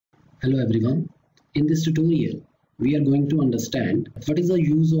Hello everyone. In this tutorial, we are going to understand what is the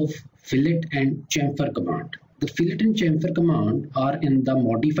use of fillet and chamfer command. The fillet and chamfer command are in the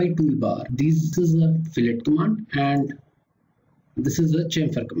modify toolbar. This is a fillet command and this is a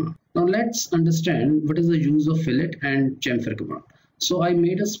chamfer command. Now let's understand what is the use of fillet and chamfer command. So I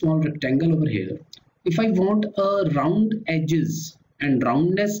made a small rectangle over here. If I want a round edges and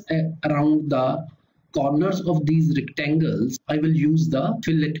roundness around the corners of these rectangles, I will use the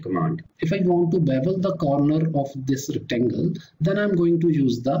fillet command. If I want to bevel the corner of this rectangle, then I'm going to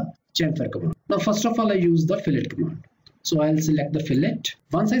use the chamfer command. Now first of all, I use the fillet command. So I'll select the fillet.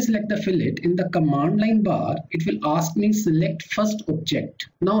 Once I select the fillet, in the command line bar, it will ask me select first object.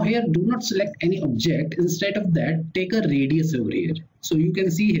 Now here, do not select any object. Instead of that, take a radius over here. So you can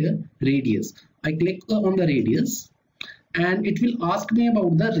see here, radius. I click on the radius and it will ask me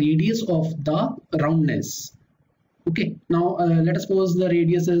about the radius of the roundness. Okay, now let us suppose the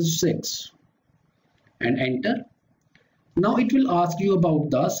radius is 6 and enter. Now it will ask you about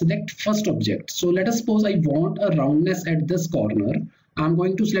the select first object. So let us suppose I want a roundness at this corner. I'm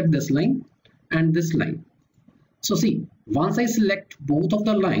going to select this line and this line. So see, once I select both of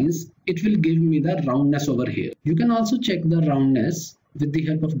the lines, it will give me the roundness over here. You can also check the roundness with the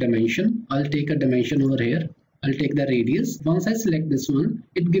help of dimension. I'll take a dimension over here. I'll take the radius. Once I select this one,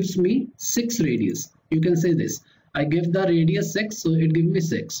 it gives me 6 radius. You can say this. I give the radius 6, so it gives me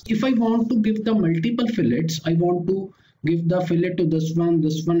 6. If I want to give the multiple fillets, I want to give the fillet to this one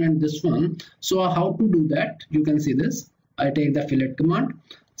and this one. So how to do that? You can see this. I take the fillet command,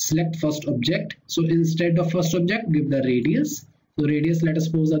 select first object. So instead of first object, give the radius. So radius, let us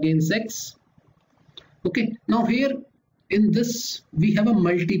suppose again 6. Okay, now here in this we have a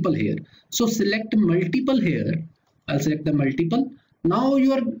multiple here. So select multiple here. I'll select the multiple. Now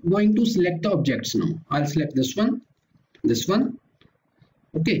you are going to select the objects now. I'll select this one.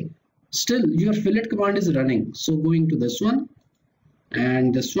 Okay. Still your fillet command is running. So going to this one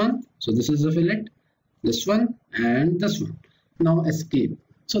and this one. So this is the fillet, this one and this one. Now escape.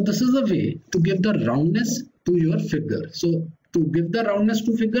 So this is a way to give the roundness to your figure. So to give the roundness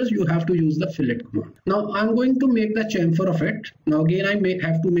to figures, you have to use the fillet command. Now I'm going to make the chamfer of it. Now again I may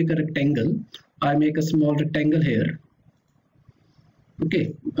have to make a rectangle. I make a small rectangle here.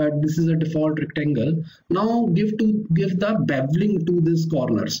 Okay, this is a default rectangle. Now give the beveling to these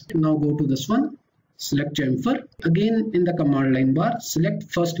corners. Now go to this one, select chamfer. Again in the command line bar, select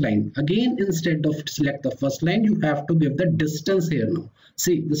first line. Again instead of select the first line, you have to give the distance here now.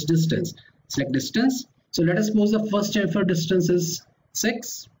 See this distance. Select distance. So let us suppose the first chamfer distance is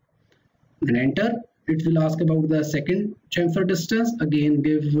 6 and enter. It will ask about the second chamfer distance. Again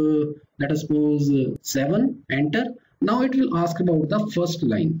give let us suppose 7, enter. Now it will ask about the first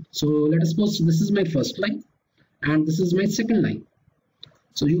line. So let us suppose this is my first line and this is my second line.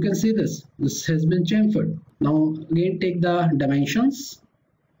 So you can see this has been chamfered. Now again take the dimensions.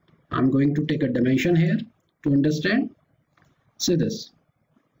 I'm going to take a dimension here to understand. See this.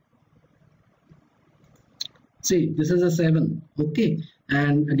 See, this is a 7. Okay,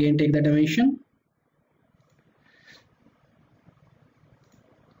 and again take the dimension.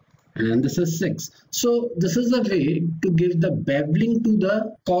 And this is 6. So this is a way to give the beveling to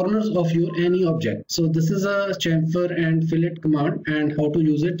the corners of your any object. So this is a chamfer and fillet command, and how to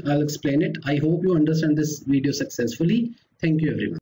use it I'll explain it. I hope you understand this video successfully. Thank you everyone.